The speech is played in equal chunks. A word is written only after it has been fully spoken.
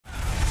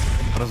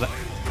What is that?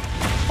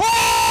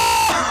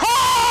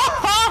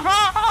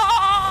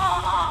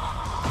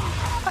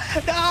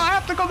 No, I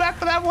have to go back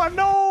to that one.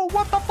 No,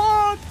 what the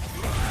fuck?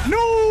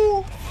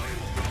 No.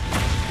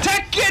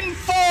 Tekken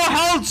 4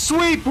 health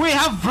sweep. We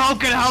have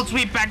broken health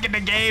sweep back in the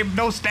game.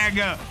 No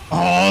stagger.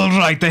 All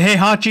right, the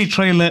Heihachi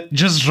trailer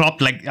just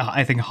dropped like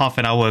I think half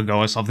an hour ago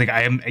or something.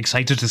 I am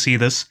excited to see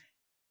this,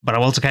 but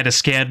I'm also kind of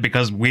scared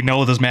because we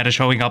know this man is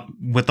showing up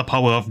with the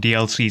power of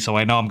DLC. So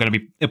I know I'm going to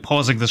be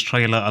pausing this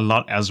trailer a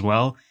lot as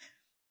well.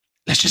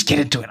 Let's just get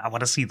into it. I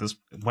want to see this.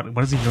 What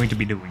is he going to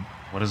be doing?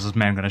 What is this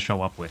man going to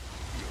show up with?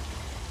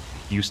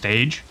 New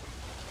stage?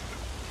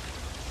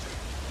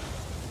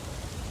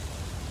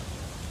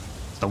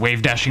 It's the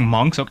wave dashing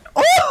monks. Okay.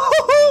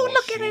 Oh,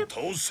 look at him!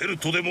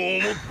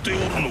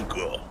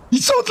 He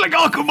sounds like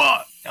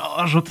Akuma!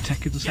 Oh,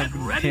 Tekken 7,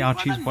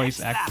 Heihachi's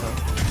voice actor.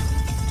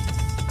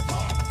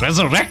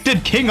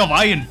 Resurrected King of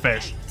Iron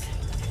Fist.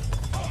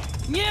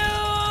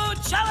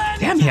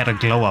 Damn, he had a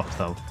glow up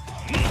though.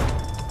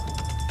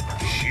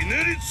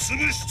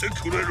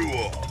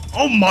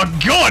 Oh my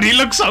god, he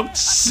looks so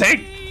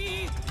sick!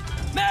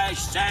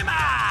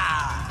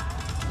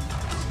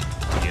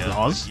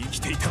 Laws?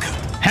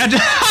 I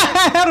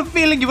had a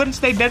feeling you wouldn't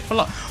stay dead for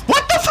long.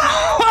 What the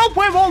fuck?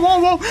 Wait,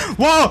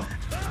 whoa.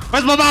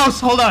 Where's my mouse?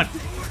 Hold on.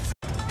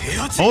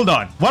 Hold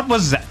on. What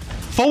was that?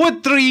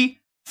 Forward 3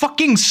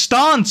 fucking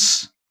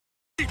stance.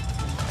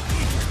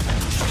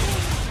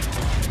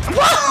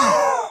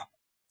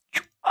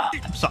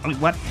 I'm sorry,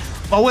 what?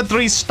 Forward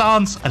 3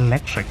 stance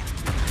electric.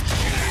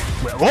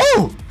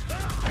 Oh!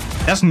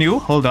 That's new.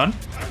 Hold on.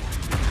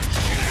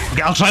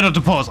 Okay, I'll try not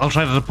to pause.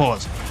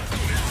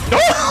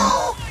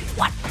 Oh!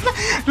 What?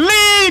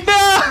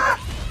 Leader!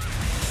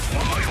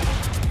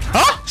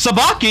 Huh?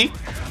 Sabaki?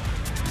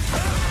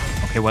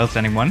 Okay, well,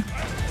 standing one.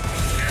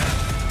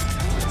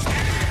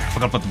 I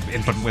forgot what the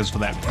input was for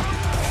that.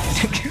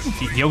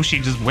 Yoshi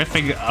just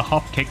whiffing a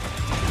hop kick.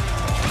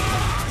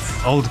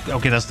 Old.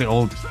 Okay, that's the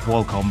old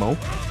wall combo.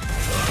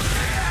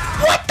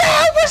 What the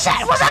hell was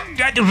that? Was that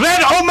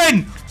Red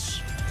Omen?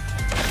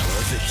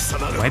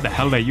 Why the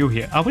hell are you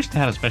here? I wish they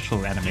had a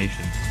special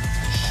animation.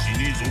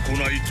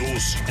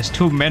 As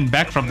two men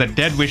back from the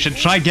dead, we should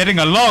try getting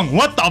along.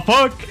 What the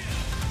fuck?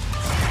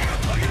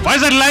 Why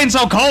is that line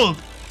so cold?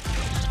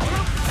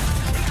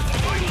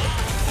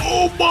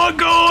 Oh my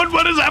god,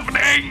 what is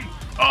happening?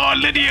 Oh,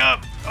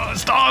 Lydia.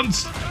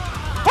 Stance.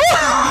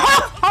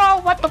 Oh,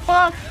 what the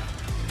fuck?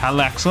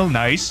 Halaxel,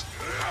 nice.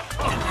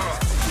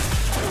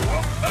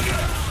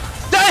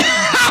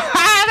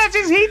 That's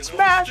his heat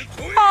smash.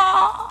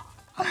 Oh.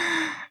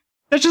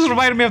 That just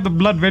reminded me of the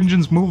Blood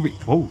Vengeance movie.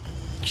 Whoa.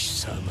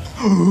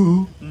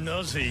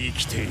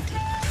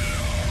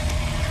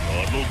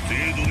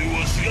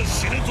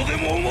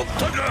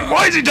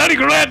 Why is he turning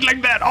red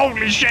like that?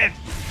 Holy shit.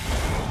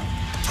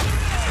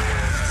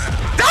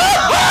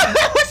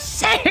 That was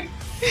sick.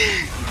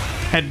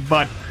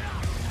 Headbutt.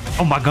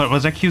 Oh my god,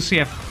 was that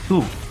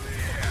QCF2?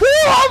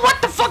 Whoa,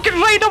 what the fucking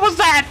radar was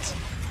that?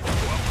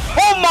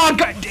 Oh my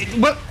god.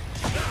 What?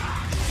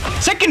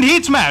 Second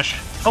heat smash.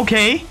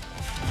 Okay.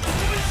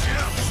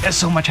 There's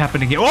so much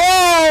happening here.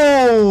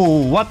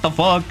 Oh! What the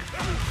fuck?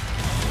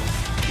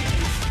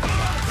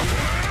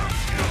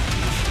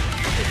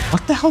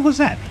 What the hell was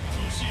that?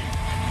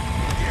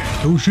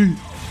 Oh shit.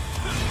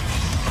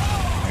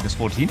 Minus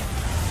 14.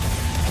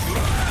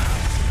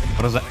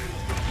 What is that?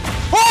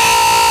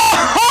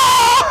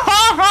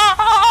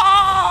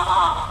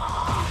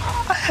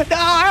 No,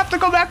 I have to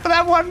go back to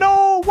that one.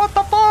 No, what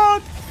the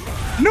fuck?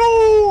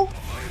 No!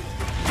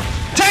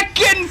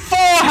 Tekken 4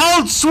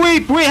 health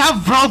sweep! We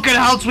have broken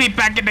health sweep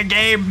back in the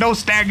game. No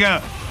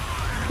stagger.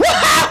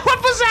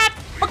 What was that?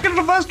 Fucking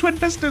reverse twin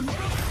pistons.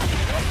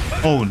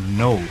 Oh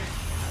no.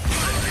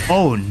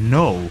 Oh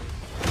no.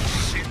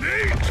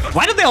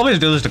 Why do they always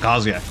do this to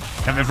Kazuya?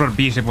 Have everyone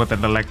beat him with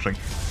an electric.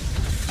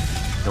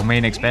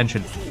 Domain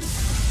expansion.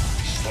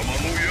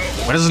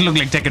 Why does it look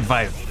like Tekken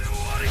 5?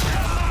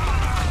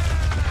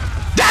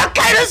 That's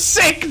kind of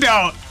sick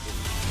though!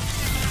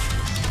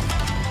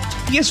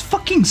 He is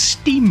fucking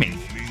steaming.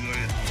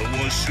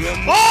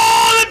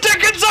 Oh, the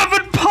Tekken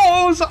 7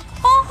 pose!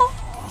 Oh,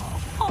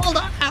 hold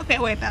on. Okay,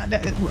 wait.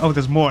 Oh,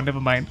 there's more. Never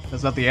mind.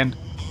 That's not the end.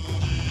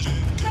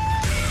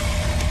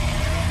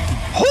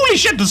 Holy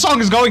shit, the song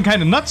is going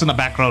kind of nuts in the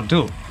background,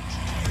 too.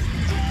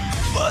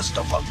 1st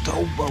of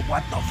October,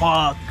 what the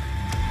fuck?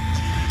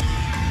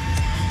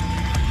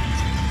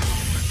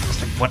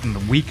 It's like, what, in a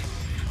week?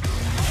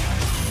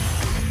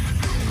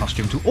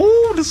 Costume 2.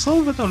 Oh, the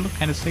silver though look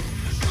kind of sick.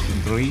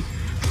 Costume 3.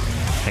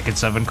 Tekken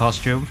 7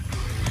 costume.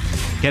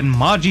 Getting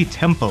Maji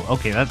Temple.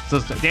 Okay, that's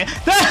just... Yeah.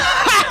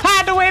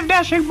 The wave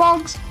dashing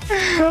monks.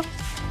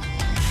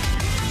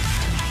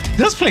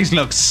 This place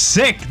looks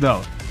sick,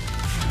 though.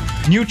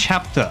 New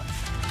chapter.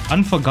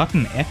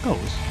 Unforgotten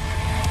Echoes.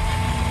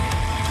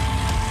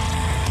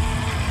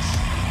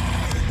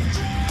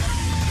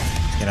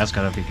 Yeah, that's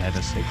gotta be kind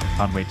of sick.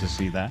 Can't wait to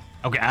see that.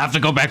 Okay, I have to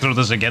go back through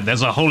this again.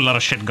 There's a whole lot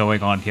of shit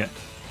going on here.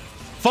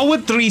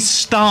 Forward 3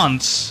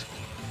 stance.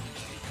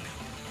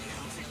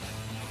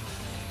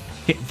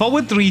 Okay,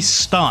 forward 3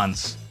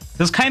 stance.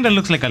 This kind of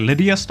looks like a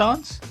Lydia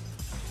stance.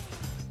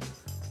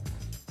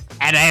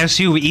 And I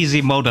assume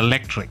easy mode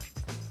electric.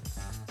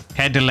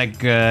 Kind of like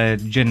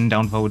Jin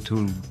down forward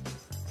 2.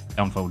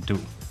 Down forward 2.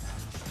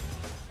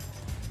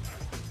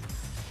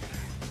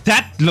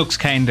 That looks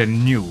kind of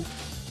new.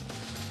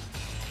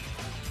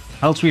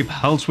 Hull sweep,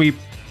 hull sweep.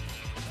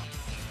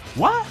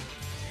 What?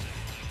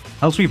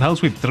 Hull sweep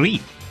 3.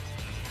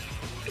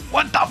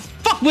 What the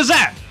fuck was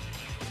that?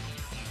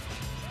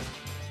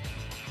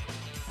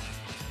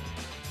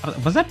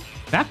 Was that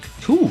back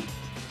 2?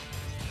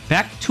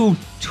 Back to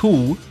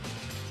 2.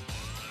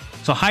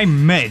 So high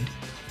mid.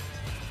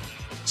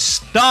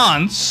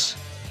 Stance.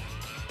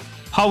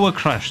 Power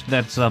crush.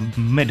 That's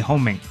mid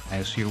homing, I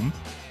assume.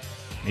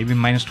 Maybe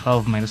minus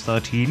 12, minus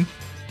 13.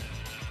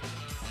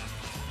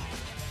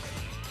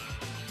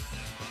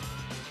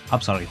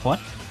 I'm sorry, what?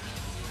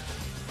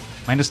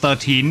 Minus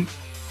 13.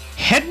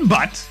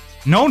 Headbutt.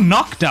 No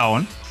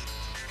knockdown.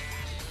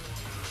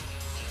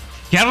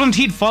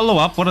 Guaranteed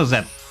follow-up. What is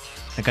that?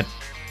 Like a...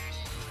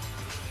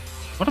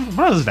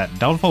 What is that?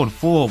 Down forward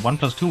 4,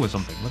 1+2 or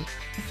something. What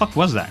the fuck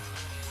was that?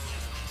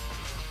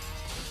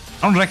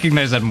 I don't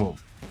recognize that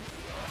move.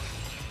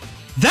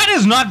 That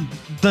is not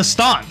the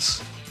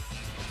stance.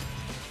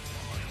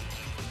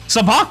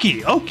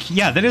 Sabaki. Okay,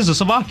 yeah, that is a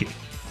Sabaki.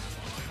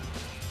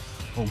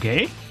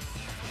 Okay.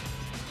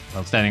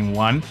 Outstanding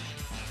 1.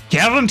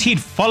 Guaranteed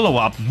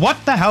follow-up. What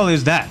the hell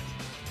is that?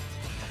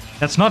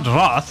 That's not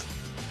Wrath.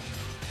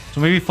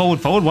 So maybe forward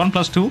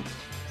 1+2.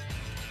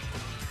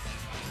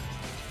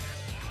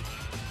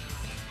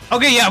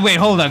 Okay, yeah, wait,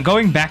 hold on.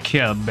 Going back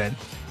here a bit.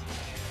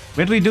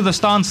 Where do we do the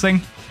stance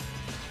thing?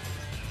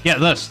 Yeah,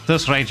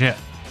 this right here.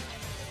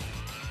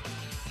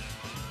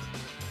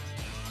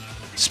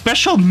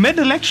 Special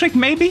mid-electric,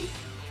 maybe?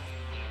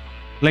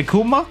 Like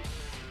Kuma?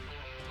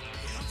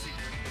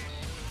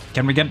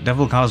 Can we get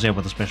Devil Kazuya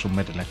with a special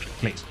mid-electric,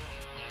 please?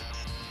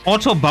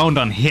 Auto-bound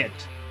on hit.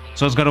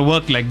 So it's gotta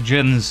work like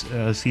Jin's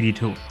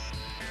CD2.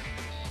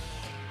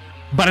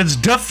 But it's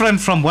different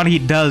from what he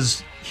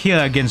does here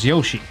against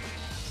Yoshi.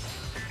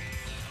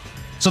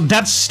 So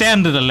that's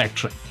standard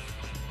electric.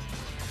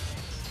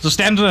 So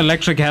standard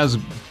electric has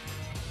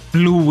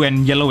blue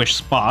and yellowish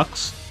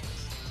sparks.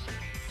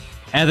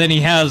 And then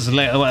he has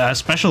a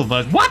special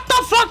version. What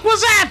the fuck was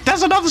that?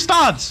 That's another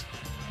stance.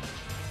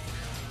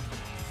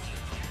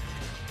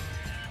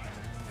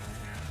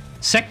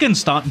 Second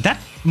stance.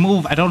 That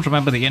move, I don't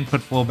remember the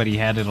input for, but he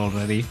had it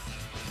already.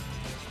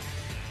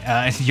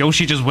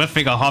 Yoshi just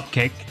whiffing a hop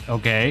kick.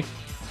 Okay.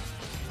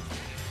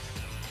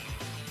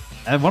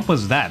 What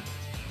was that?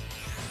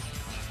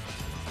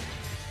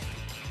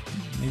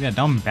 Maybe a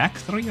down back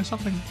 3 or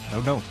something? I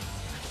don't know.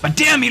 But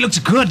damn, he looks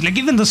good. Like,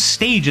 even the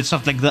stage and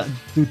stuff, like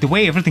the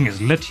way everything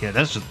is lit here,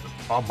 that's just...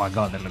 Oh my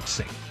god, that looks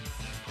sick.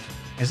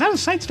 Is that a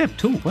sidestep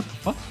 2? What the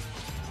fuck?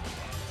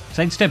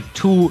 Sidestep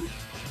 2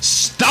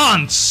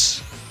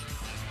 stance!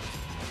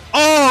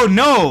 Oh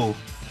no!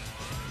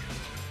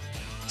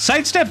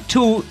 Sidestep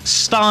 2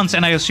 stance,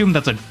 and I assume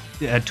that's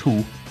a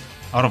 2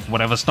 out of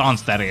whatever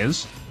stance that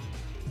is.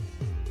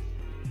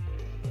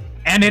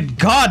 And it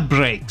guard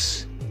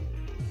breaks.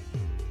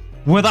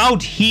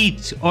 Without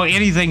heat or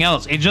anything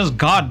else. It just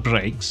guard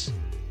breaks.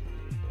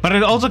 But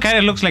it also kind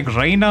of looks like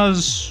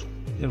Reina's...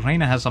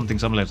 Reina has something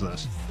similar to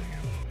this.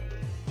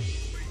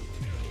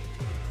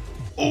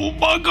 Oh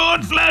my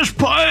god, flash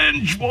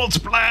punch! Wall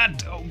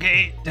splat!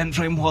 Okay, 10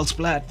 frame wall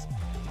splat.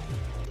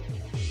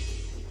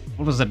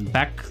 What was that?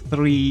 Back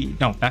 3...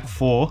 No, back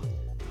 4.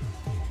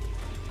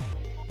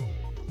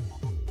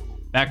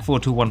 Back 4,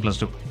 2,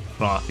 1+2.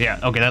 Oh, yeah,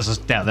 okay, that's a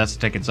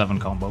Tekken 7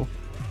 combo.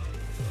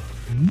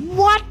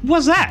 What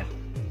was that?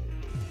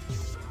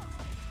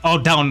 Oh,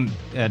 down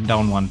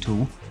 1,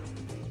 2.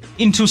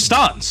 Into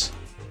stance.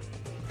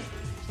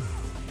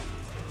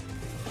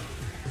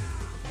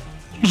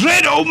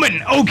 Red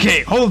Omen.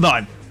 Okay, hold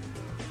on.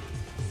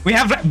 We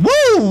have...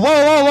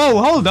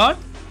 Whoa, hold on.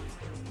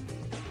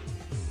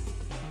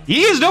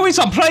 He is doing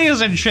some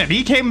prayers and shit.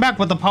 He came back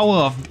with the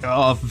power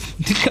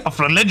of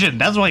religion.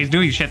 That's why he's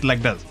doing shit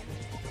like this.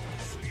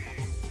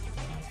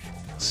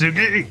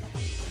 Sugi.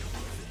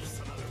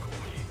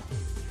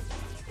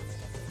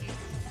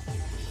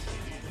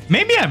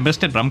 Maybe I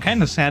missed it, but I'm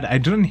kind of sad I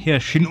didn't hear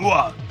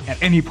Shinua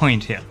at any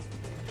point here.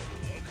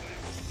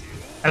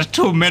 As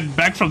 2 men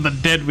back from the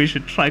dead, we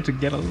should try to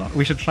get along.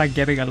 We should try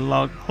getting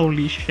along.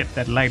 Holy shit,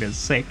 that line is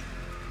sick.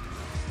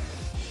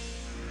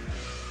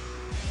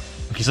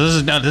 Okay, so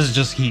this is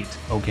just heat.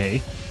 Okay.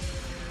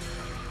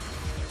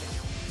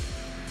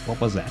 What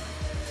was that?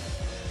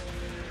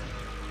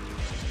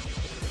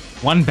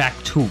 1 back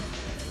 2.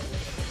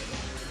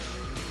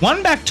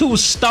 1 back 2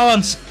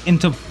 stance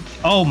into...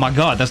 Oh my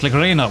god, that's like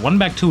Reina. 1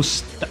 back 2...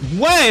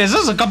 Wait, is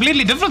this a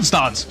completely different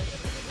stance?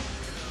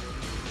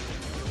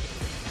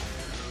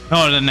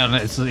 No,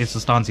 it's the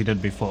stance he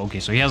did before. Okay,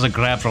 so he has a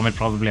grab from it,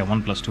 probably a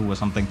 1+2 or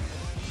something.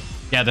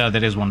 Yeah,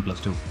 that is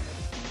 1+2.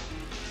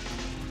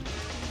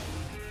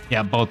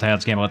 Yeah, both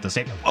heads came out the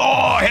same.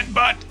 Oh,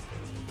 headbutt!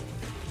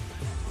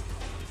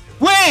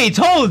 Wait,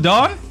 hold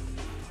on!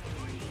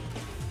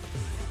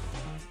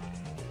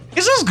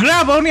 Is this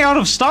grab only out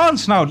of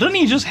stance now? Didn't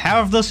he just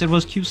have this? It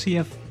was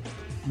QCF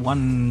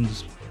 1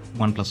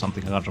 plus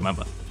something. I can't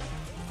remember.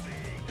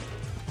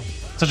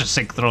 Such a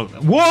sick throw.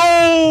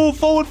 Whoa!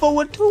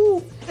 Forward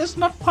 2. It's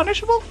not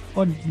punishable?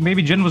 Or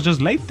maybe Jin was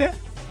just late there?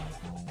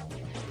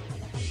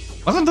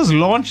 Wasn't this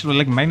launch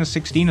like minus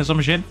 16 or some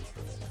shit?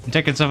 In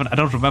Tekken 7, I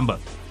don't remember.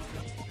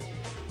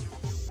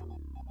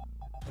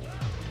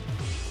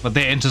 But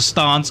they're into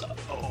stance.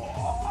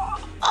 Oh,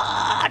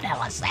 that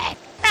was sick.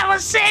 That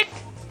was sick.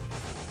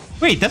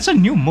 Wait, that's a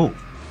new move.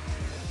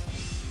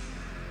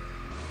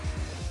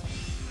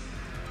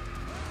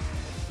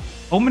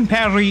 Omen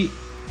parry.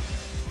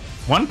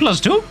 1 plus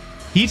 2?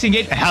 Heating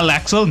it. Hell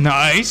Axel.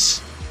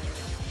 Nice.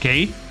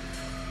 Okay.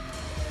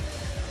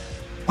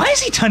 Why is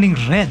he turning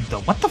red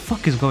though? What the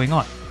fuck is going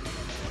on?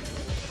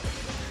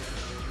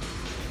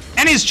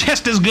 And his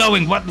chest is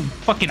glowing. What the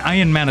fucking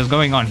Iron Man is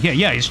going on here?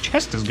 Yeah, his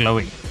chest is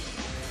glowing.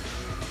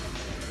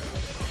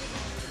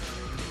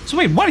 So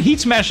wait, what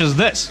heat smash is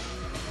this?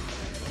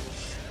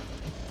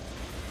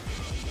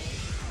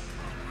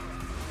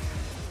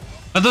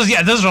 But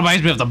this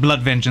reminds me of the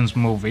Blood Vengeance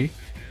movie.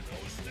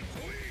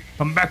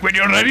 Come back when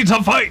you're ready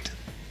to fight!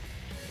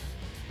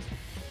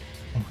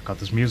 Oh my god,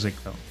 this music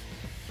though.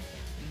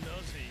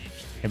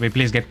 Can we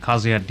please get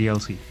Kazuya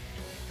DLC?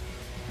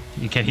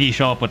 Can he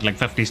show up with like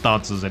 50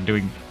 stances and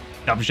doing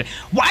dumb shit?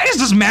 Why is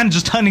this man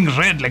just turning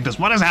red like this?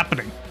 What is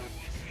happening?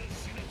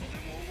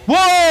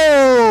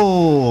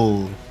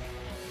 Whoa!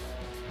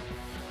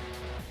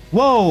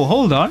 Whoa,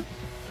 hold on.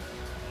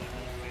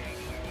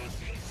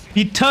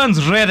 He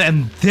turns red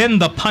and then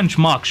the punch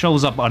mark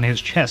shows up on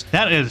his chest.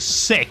 That is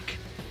sick.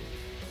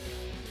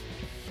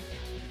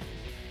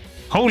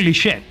 Holy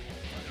shit.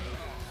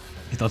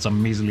 He thought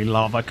some measly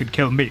lava could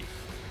kill me.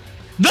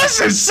 This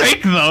is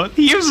sick though.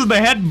 He uses the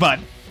headbutt.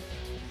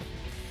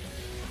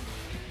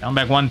 Down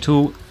back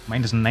 1-2,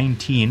 minus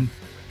 19.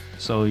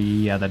 So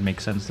yeah, that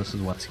makes sense. This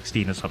is what,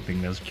 16 or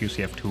something. There's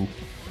QCF 2.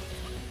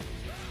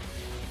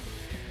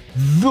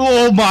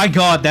 Oh my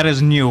god, that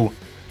is new.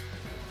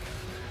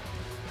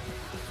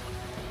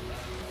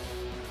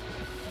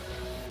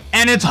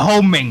 And it's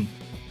homing.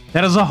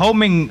 That is a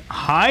homing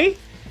high?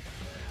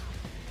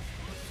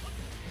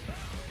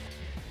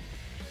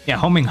 Yeah,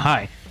 homing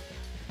high.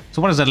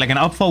 So what is that, like an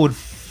up forward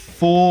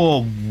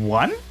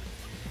 4-1?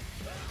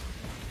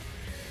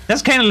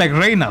 That's kind of like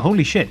Reina,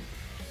 holy shit.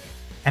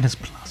 And it's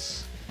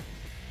plus.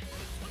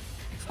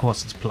 Of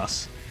course it's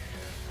plus.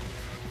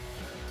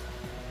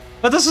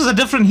 But this is a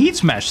different heat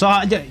smash, so...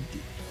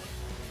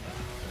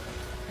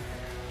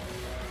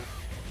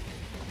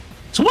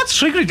 So what's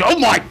triggering? Oh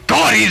my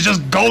god, he's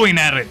just going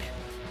at it!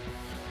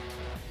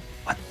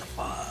 What the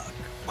fuck?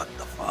 What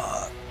the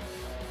fuck?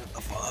 What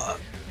the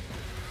fuck?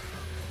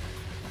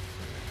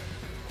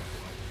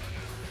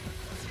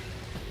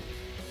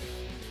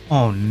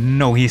 Oh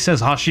no, he says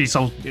Hashi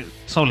so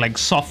like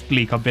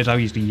softly compared to how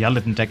he used to yell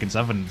it in Tekken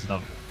 7 and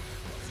stuff.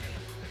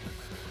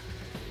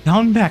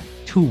 Down back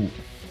 2.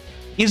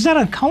 Is that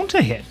a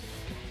counter hit?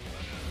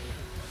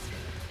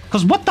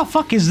 Cause what the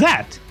fuck is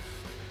that?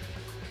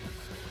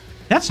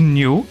 That's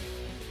new.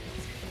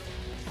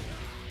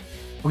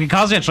 Okay,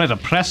 Kazuya tried to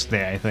press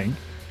there, I think.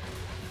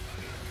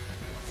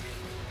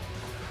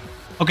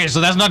 Okay,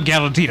 so that's not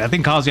guaranteed. I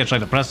think Kazuya tried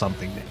to press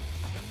something there.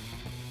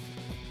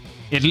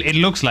 It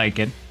looks like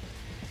it.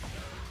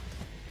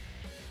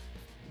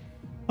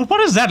 But what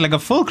is that? Like a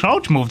full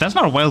crouch move? That's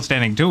not a wild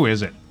standing 2,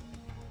 is it?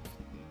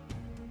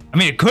 I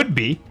mean, it could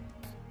be.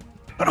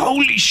 But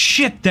holy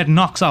shit, that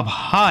knocks up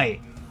high.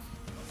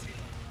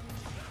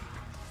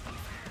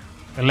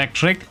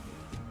 Electric.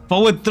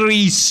 Forward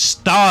 3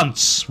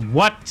 stance.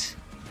 What?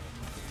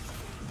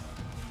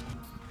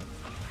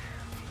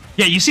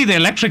 Yeah, you see the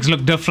electrics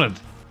look different.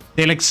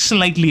 They look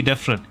slightly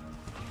different.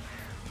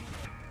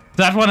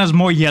 That one has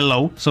more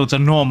yellow, so it's a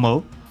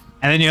normal.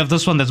 And then you have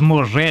this one that's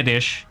more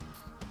reddish.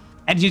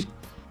 And you...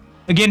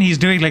 Again, he's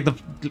doing like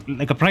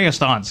a prayer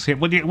stance.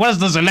 What is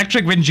this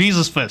electric Win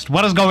Jesus fist?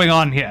 What is going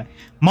on here?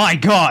 My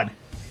god.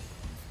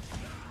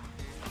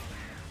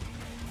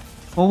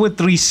 Forward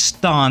 3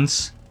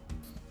 stance.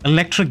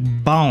 Electric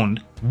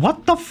bound.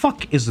 What the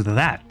fuck is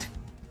that?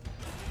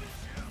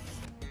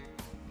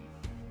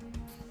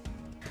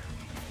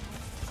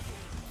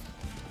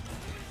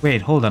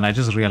 Wait, hold on. I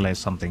just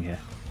realized something here.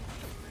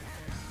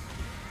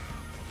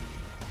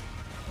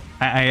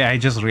 I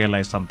just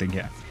realized something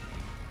here.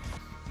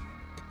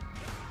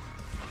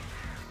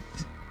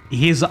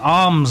 His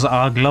arms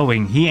are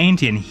glowing. He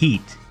ain't in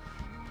heat.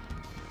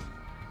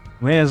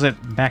 Where is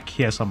it? Back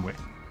here somewhere.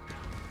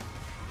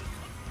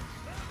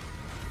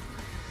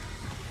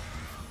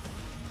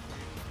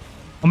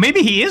 Or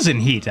maybe he is in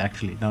heat,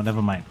 actually. No, never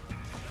mind.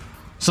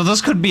 So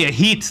this could be a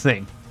heat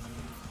thing.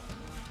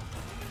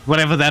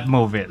 Whatever that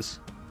move is.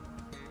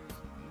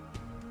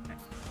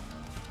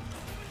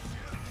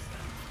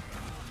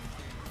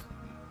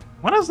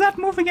 What is that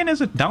move again?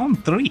 Is it down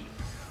 3?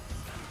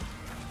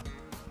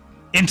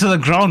 Into the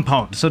ground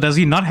pound. So does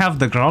he not have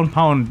the ground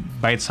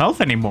pound by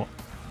itself anymore?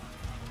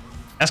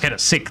 That's kind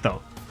of sick,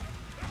 though.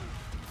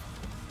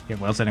 Okay,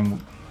 well, setting.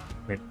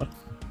 Wait, what?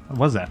 What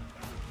was that?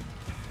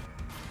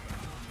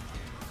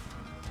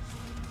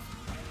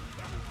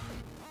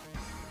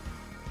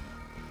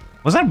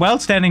 Was that while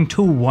standing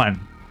 2-1?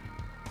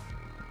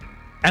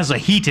 As a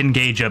heat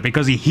engager,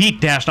 because he heat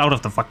dashed out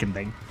of the fucking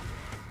thing.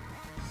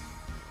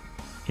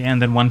 Okay,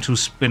 and then 1-2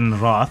 spin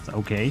Wrath,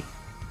 okay.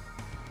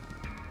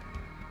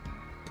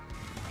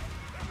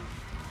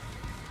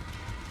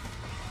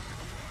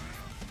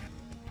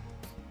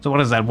 So what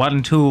is that?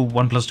 1-2,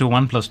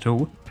 1+2,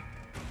 1+2.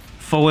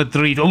 Forward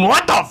 3.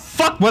 What the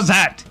fuck was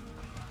that?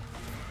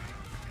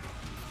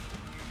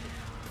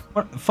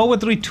 What?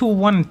 Forward 3,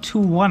 2-1,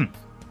 2-1.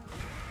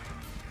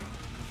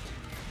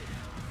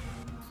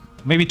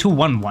 Maybe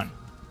 2-1-1.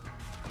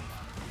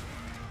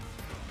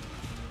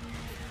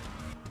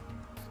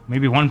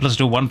 Maybe 1+2,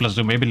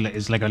 1+2. Maybe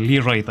it's like a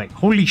Leroy thing.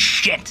 Holy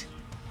shit!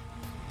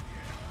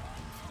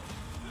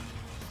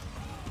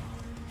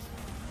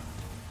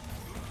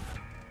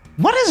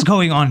 What is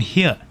going on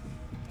here?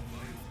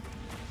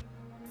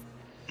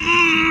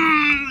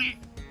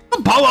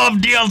 The power of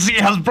DLC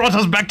has brought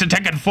us back to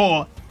Tekken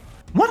 4.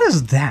 What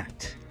is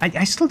that?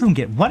 I still don't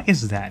get what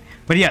is that.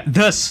 But yeah,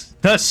 this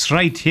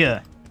right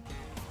here.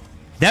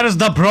 That is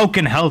the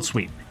broken Hell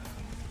Sweep.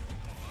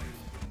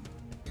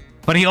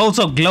 But he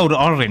also glowed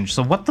orange,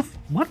 so what the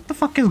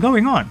fuck is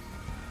going on?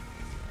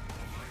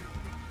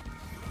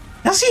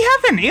 Does he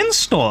have an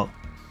install?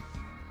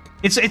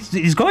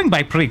 It's going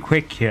by pretty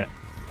quick here.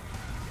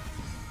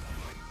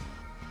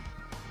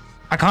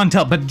 I can't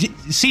tell, but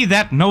see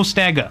that? No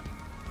stagger.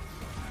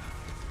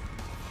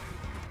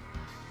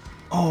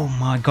 Oh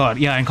my god.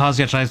 Yeah, and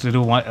Kazuya tries to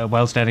do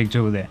while standing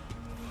 2 there.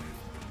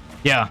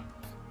 Yeah.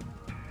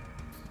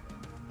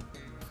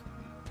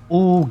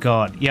 Oh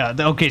god. Yeah,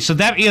 okay, so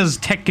that is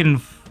Tekken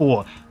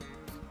 4.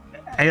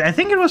 I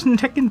think it was in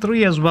Tekken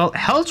 3 as well.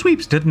 Hell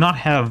Sweeps did not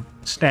have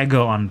stagger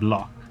on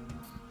block.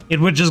 It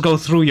would just go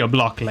through your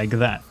block like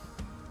that.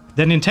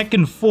 Then in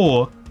Tekken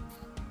 4,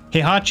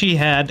 Heihachi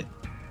had...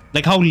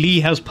 Like how Lee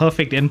has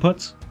perfect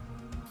inputs.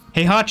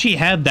 Heihachi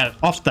had that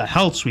off the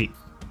Hell Sweep.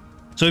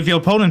 So if your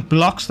opponent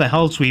blocks the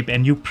Hell Sweep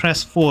and you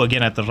press 4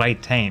 again at the right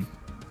time,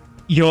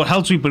 your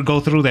Hell Sweep will go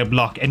through their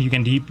block and you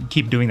can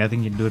keep doing that. I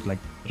think you can do it like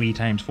 3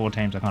 times, 4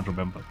 times, I can't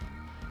remember.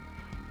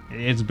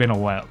 It's been a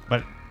while,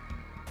 but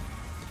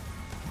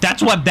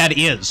that's what that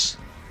is.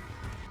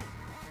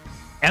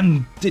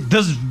 And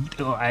does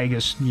I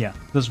guess yeah,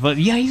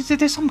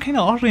 there's some kind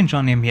of orange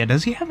on him here.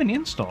 Does he have an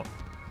install?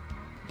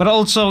 But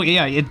also,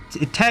 yeah, it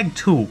tagged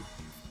 2.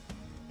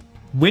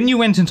 When you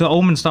went into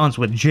Omen stance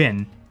with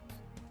Jin,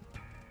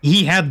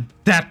 he had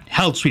that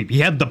Hell Sweep. He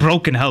had the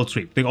broken Hell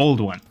Sweep, the old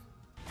one.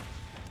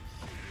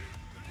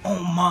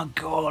 Oh my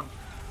god.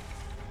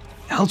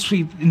 Hell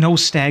Sweep, no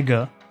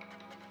stagger.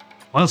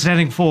 While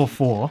standing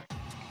 4-4.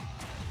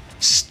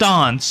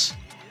 Stance.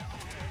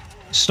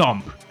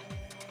 Stomp.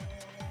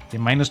 Okay,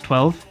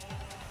 -12.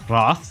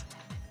 Wrath.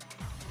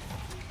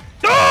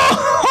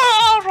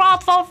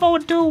 Wrath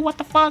forward 2. What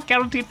the fuck?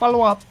 Guaranteed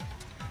follow-up.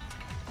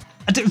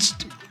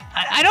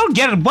 I don't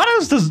get it. What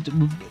is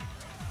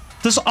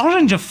this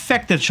orange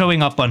effect that's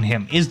showing up on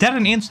him? Is that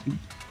an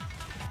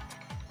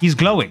He's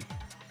glowing.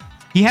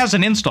 He has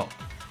an install.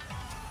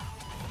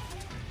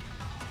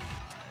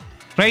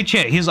 Right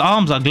here, his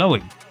arms are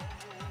glowing.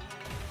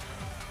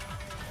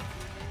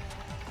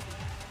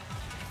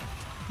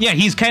 Yeah,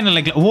 he's kind of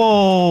like...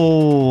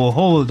 Whoa,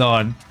 hold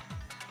on.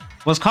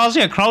 Was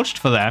Kazuya crouched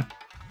for that?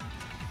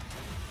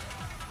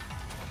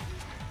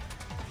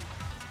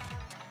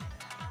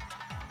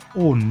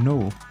 Oh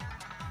no.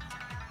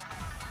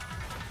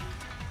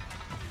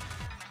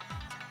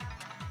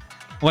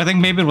 Well, I think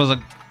maybe it was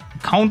a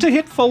counter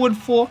hit forward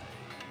 4.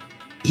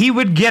 He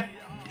would get,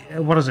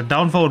 what is it,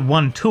 down forward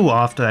 1-2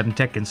 after that in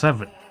Tekken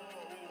 7.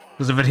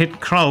 Because if it hit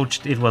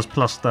crouched, it was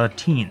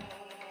 +13.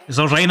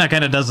 So Reina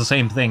kind of does the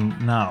same thing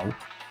now.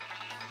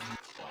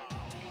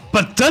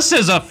 But this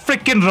is a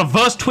freaking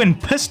reverse twin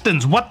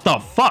pistons, what the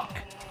fuck?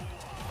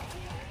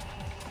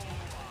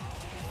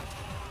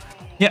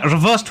 Yeah,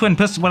 reverse twin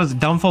pistons, what is it,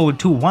 down forward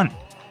 2-1.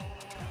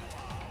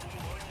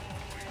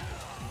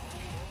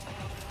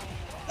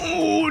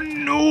 Oh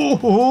no!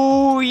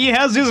 Oh, he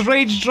has his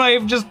rage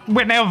drive just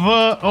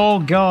whenever. Oh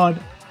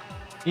god.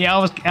 Yeah,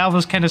 I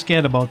was kind of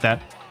scared about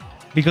that.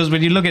 Because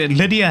when you look at it,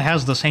 Lydia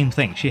has the same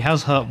thing. She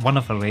has one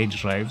of her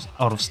rage drives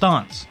out of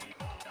stance.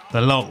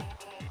 The low.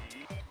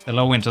 The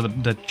low into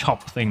the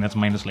chop thing that's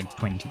minus like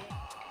 20.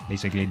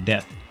 Basically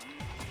death.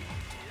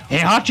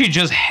 Heihachi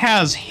just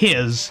has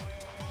his,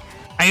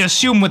 I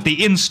assume with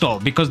the install,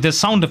 because there's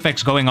sound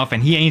effects going off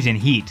and he ain't in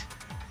heat.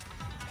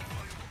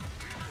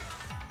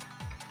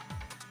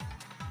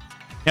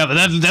 Yeah, but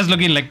that's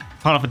looking like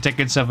part of a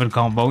Tekken 7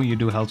 combo. You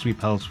do Hell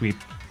Sweep,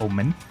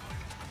 Omen.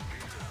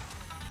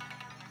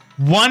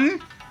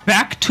 1,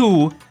 back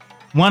 2,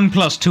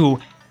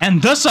 1+2,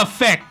 and this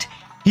effect,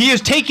 he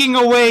is taking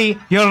away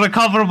your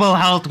recoverable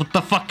health with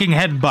the fucking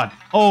headbutt.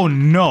 Oh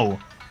no.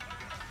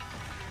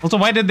 Also,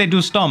 why did they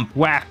do Stomp?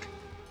 Whack.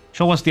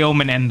 Show us the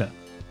Omen Ender.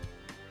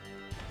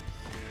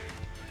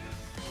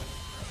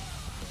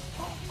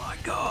 Oh my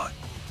god.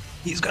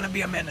 He's gonna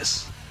be a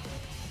menace.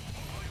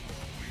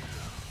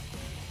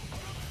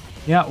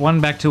 Yeah, 1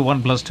 back 2,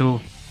 1 plus 2.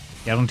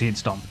 Guaranteed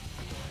stomp.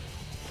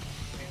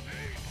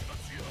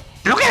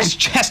 Look at his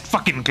chest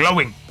fucking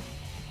glowing!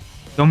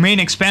 Domain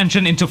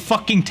expansion into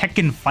fucking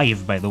Tekken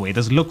 5, by the way.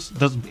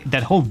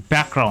 That whole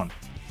background.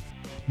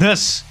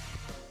 This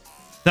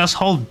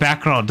whole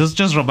background. This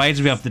just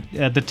reminds me of the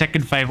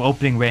Tekken 5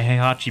 opening where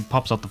Heihachi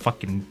pops out the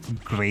fucking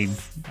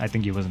grave. I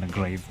think he was in a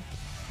grave.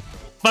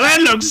 But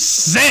that looks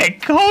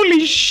sick!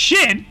 Holy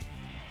shit!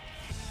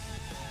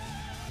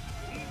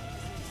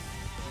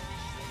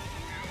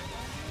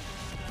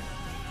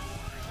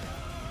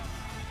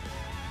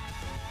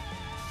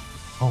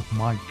 Oh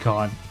my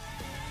god.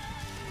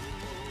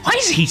 Why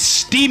is he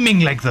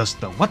steaming like this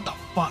though? What the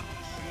fuck?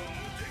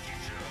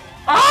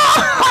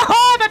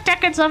 Oh, the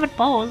Tekken 7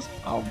 pose.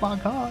 Oh my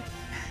god.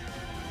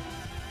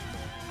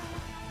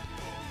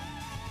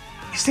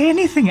 Is there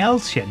anything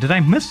else here? Did I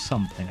miss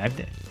something? I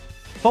did.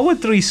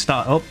 Forward 3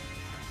 stance. Oh.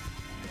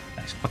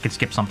 I fucking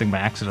skipped something by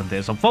accident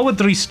there. So forward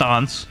 3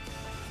 stance.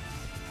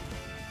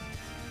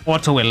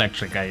 Auto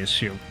electric, I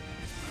assume.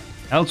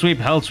 Hell sweep,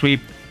 hell sweep.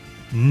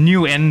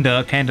 New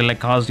ender, kinda like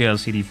Kazuya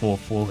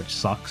CD4-4, which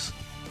sucks.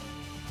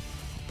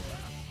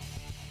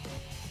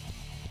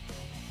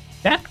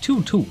 Back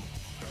 2-2.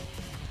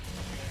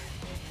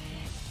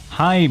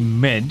 High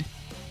mid.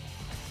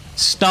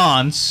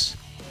 Stance.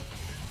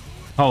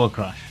 Power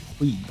crush.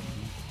 Whee.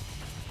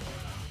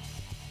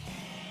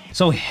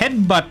 So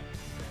headbutt.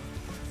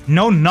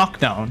 No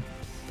knockdown.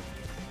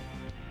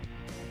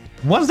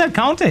 What's that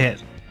counter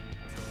hit?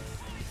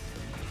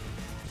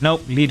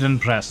 Nope, lead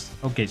and press.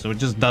 Okay, so it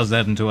just does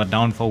that into a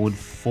down forward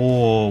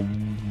 4.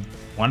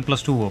 1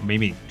 plus 2 or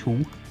maybe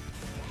 2.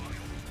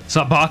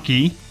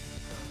 Sabaki.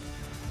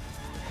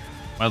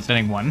 While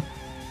standing 1.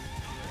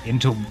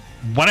 Into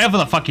whatever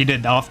the fuck he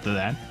did after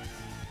that.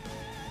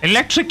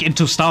 Electric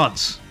into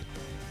stance.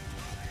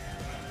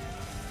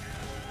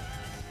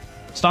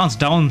 Stance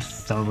down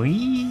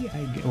 3?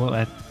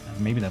 Well,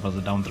 maybe that was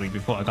a down 3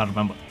 before. I can't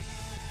remember.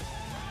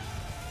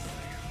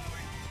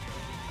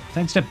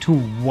 Side step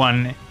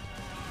 2-1.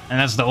 And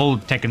that's the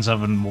old Tekken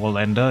 7 wall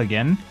ender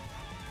again.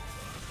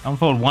 Down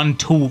forward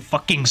 1-2.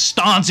 Fucking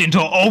stance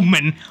into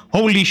Omen.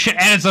 Holy shit.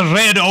 And it's a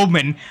red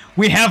Omen.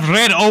 We have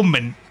red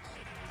Omen.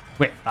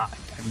 Wait. I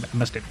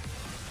missed it.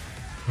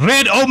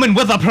 Red Omen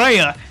with a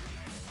prayer.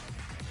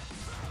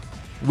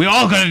 We're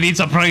all gonna need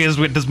some prayers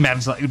when this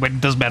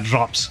man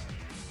drops.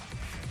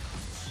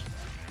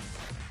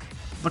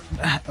 But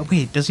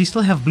wait, does he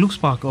still have Blue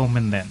Spark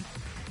Omen then?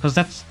 Because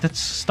that's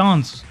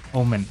stance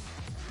Omen.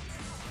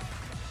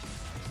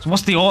 So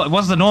what's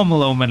the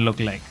normal Omen look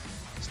like?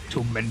 It's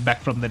 2 men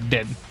back from the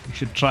dead. We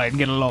should try and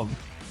get along.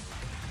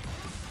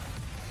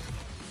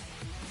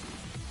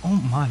 Oh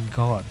my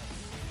god.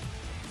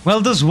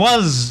 Well, this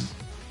was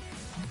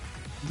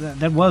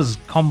that was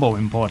combo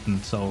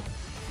important, so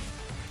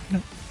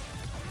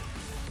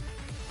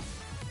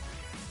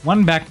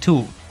 1 back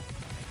 2.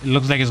 It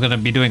looks like it's gonna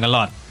be doing a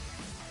lot.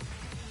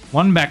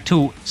 1 back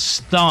 2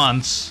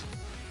 stance.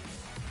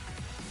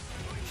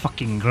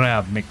 Fucking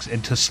grab mix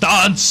into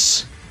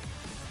stance.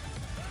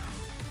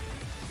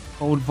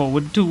 Hold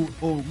forward 2.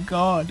 Oh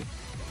god.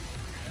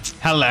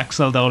 Hell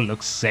Axel though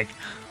looks sick.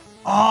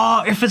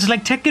 Oh, if it's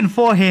like Tekken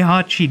 4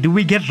 Heihachi, do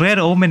we get Red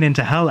Omen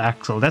into Hell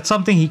Axel? That's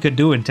something he could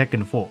do in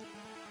Tekken 4.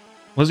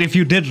 Was if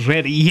you did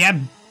red, he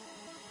had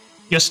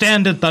your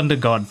standard Thunder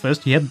God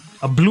first, he had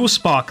a Blue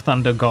Spark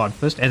Thunder God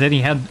first, and then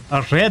he had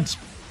a red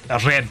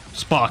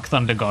Spark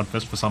Thunder God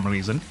first for some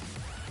reason.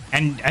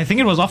 And I think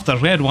it was off the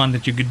red one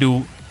that you could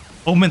do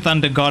Omen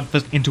Thunder God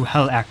first into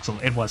Hell Axel.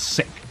 It was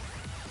sick.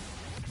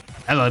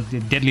 Hello,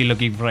 deadly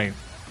looking brave.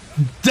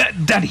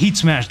 That heat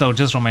smash though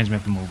just reminds me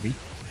of the movie.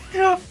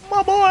 Yeah,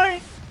 my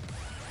boy.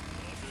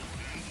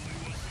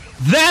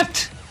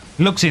 That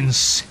looks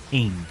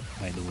insane,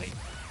 by the way.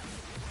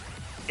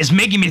 It's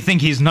making me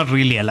think he's not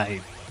really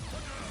alive.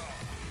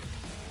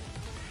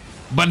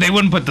 But they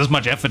wouldn't put this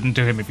much effort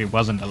into him if he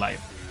wasn't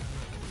alive.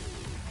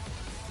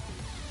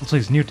 Also,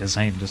 his new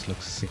design just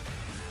looks sick.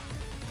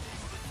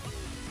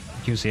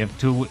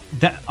 QCF2,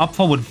 that up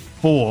forward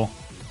 4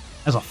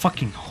 as a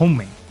fucking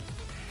homing.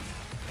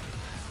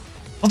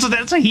 Also,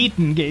 that's a heat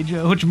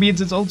engager, which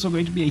means it's also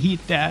going to be a heat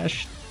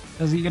dash.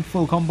 Does he get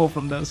full combo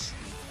from this?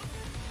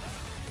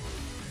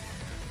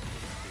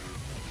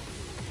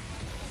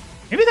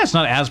 Maybe that's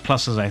not as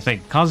plus as I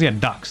think. Kazuya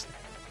ducks.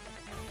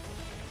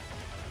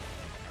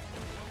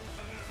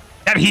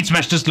 That heat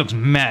smash just looks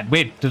mad.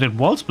 Wait, did it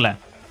wall splat?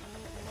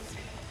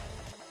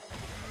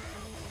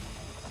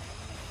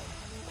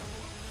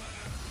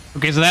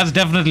 Okay, so that's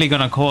definitely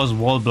gonna cause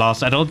wall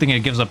blast. I don't think it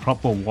gives a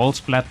proper wall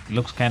splat. It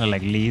looks kind of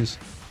like leaves.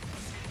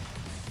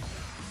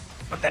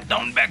 But that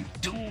down back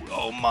 2,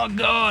 oh my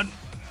god.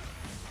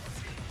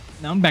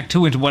 Down back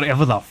 2 into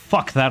whatever the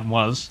fuck that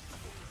was.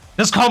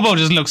 This combo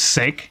just looks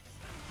sick.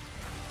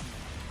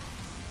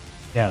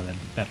 Yeah,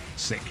 that's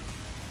sick.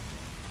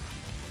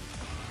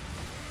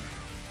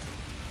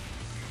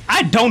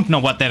 I don't know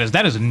what that is.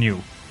 That is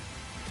new.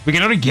 We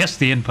can only guess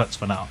the inputs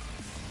for now.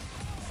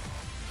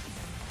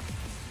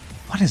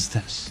 What is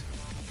this?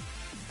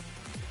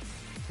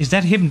 Is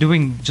that him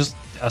doing just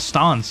a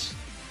stance.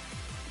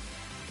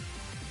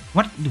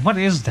 What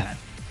is that?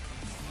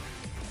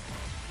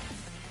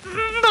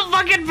 The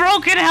fucking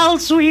broken hell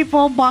sweep,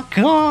 oh my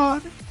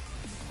god.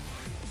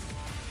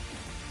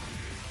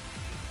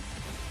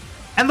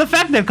 And the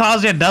fact that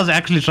Kazuya does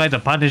actually try to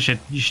punish it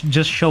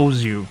just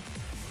shows you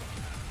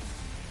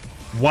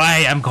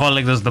why I'm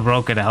calling this the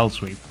broken hell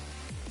sweep.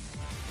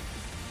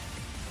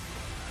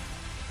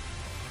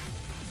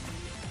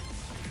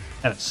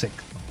 That is sick.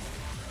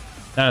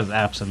 That is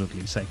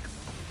absolutely sick.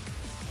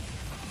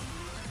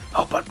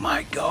 Oh, but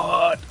my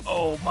god.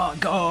 Oh my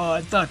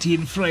god.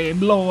 13 frame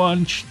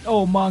launch.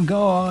 Oh my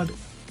god.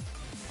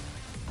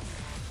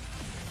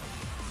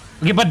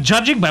 Okay, but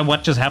judging by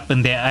what just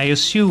happened there, I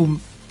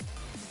assume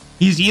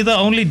he's either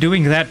only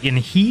doing that in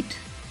heat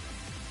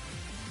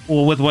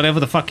or with whatever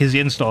the fuck his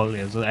install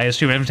is. I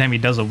assume every time he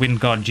does a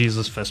Wind God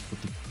Jesus Fest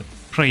with the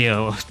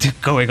prayer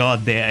going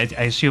on there,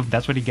 I assume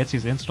that's when he gets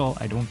his install.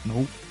 I don't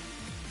know.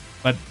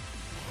 But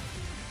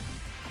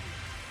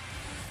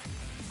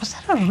was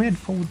that a red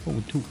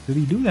forward too? Did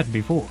he do that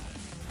before?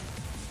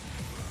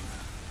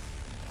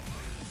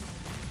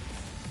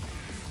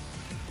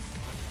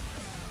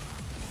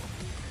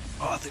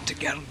 Oh, I think the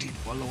guaranteed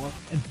follow-up.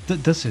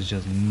 This is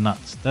just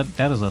nuts.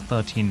 That is a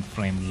 13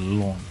 frame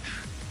launch.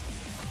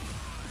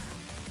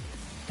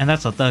 And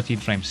that's a 13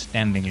 frame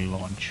standing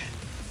launch.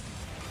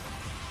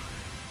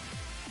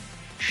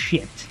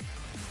 Shit.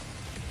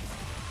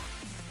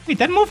 Wait,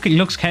 that move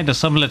looks kind of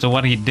similar to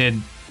what he did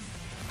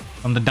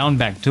on the down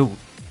back too.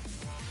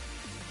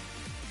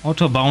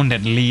 Auto bound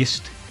at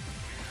least.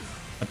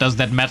 But does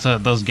that matter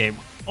in this game?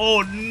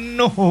 Oh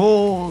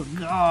no,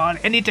 god.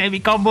 Anytime he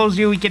combos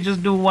you, he can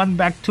just do 1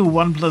 back 2,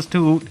 1 plus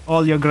 2.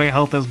 All your grey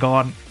health is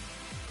gone.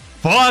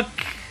 Fuck!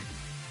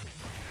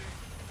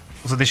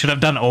 So they should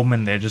have done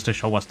Omen there just to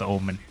show us the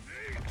Omen.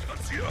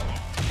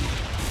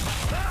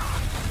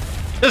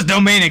 This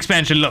domain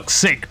expansion looks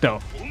sick though.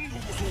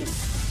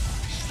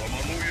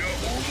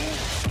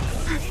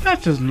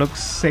 That just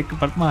looks sick,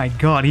 but my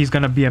god, he's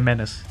gonna be a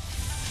menace.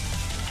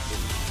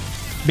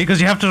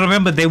 Because you have to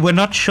remember, they were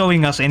not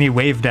showing us any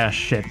wave dash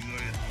shit.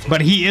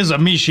 But he is a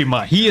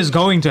Mishima. He is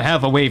going to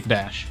have a wave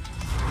dash.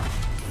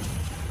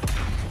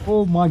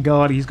 Oh my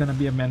god, he's gonna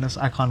be a menace.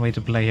 I can't wait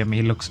to play him.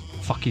 He looks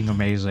fucking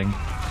amazing.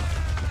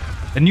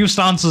 The new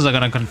stances are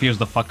gonna confuse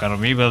the fuck out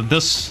of me, but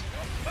this...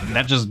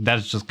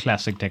 That's just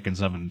classic Tekken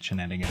 7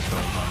 shenanigans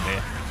going on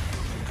there.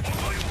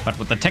 But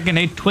with the Tekken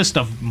 8 twist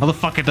of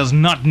motherfucker does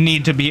not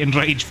need to be in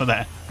rage for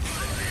that.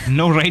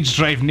 No rage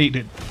drive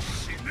needed.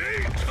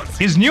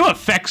 His new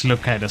effects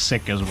look kind of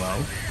sick as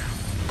well.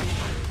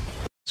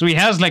 So he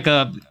has like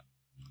a...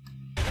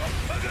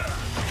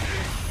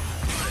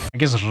 I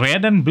guess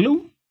red and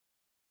blue?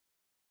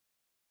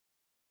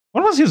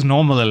 What was his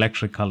normal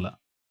electric color?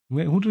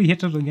 Who did he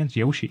hit it against?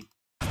 Yoshi.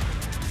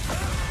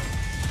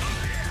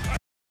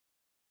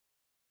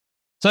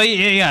 So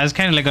yeah, it's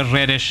kind of like a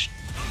reddish,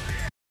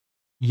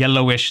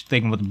 yellowish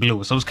thing with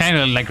blue. So it's kind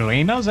of like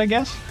Reina's, I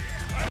guess,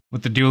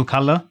 with the dual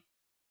color.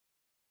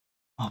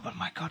 Oh, but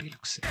my god, he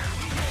looks sick.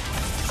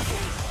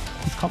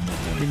 He's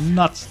completely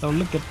nuts though,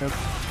 look at that.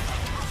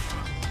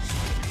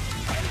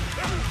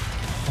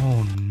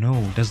 Oh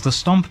no, does the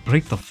stomp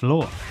break the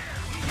floor?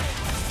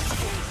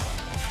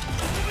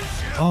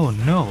 Oh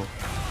no.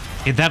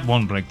 Okay, that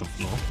won't break the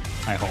floor,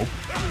 I hope.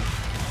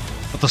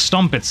 But the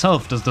stomp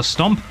itself, does the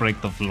stomp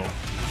break the floor?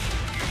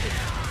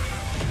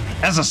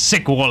 That's a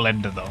sick wall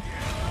ender though.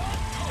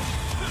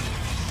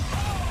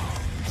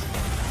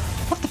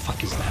 What the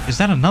fuck is that? Is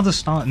that another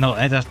star? No,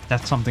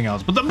 that's something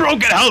else. But the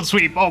broken hell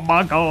sweep! Oh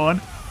my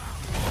god!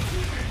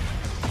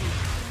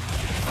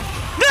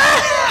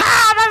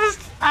 That is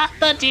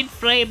 13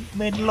 frame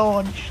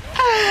mid-launch.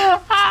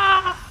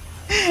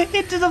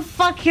 Into the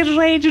fucking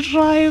rage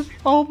drive.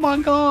 Oh my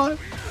god.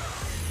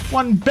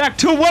 1 back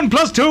 2, 1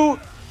 plus 2.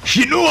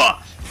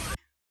 Shinua!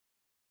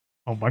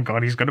 Oh my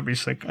god, he's gonna be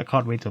sick. I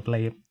can't wait to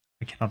play him.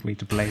 I cannot wait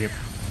to play him.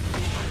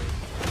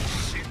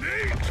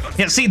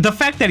 Yeah, see, the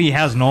fact that he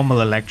has normal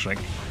electric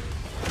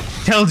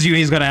tells you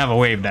he's gonna have a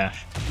wave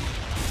dash.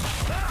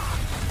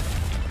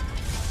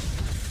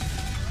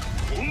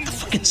 The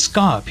fucking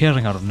Scar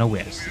appearing out of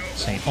nowhere is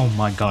insane. Oh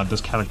my god,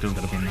 this character's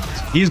gonna be nuts.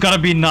 He's gonna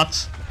be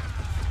nuts.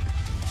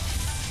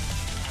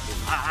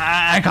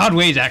 I can't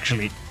wait,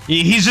 actually.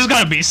 He's just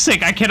gonna be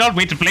sick. I cannot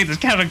wait to play this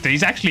character.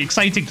 He's actually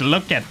exciting to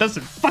look at. This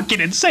is fucking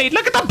insane.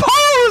 Look at the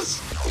pose!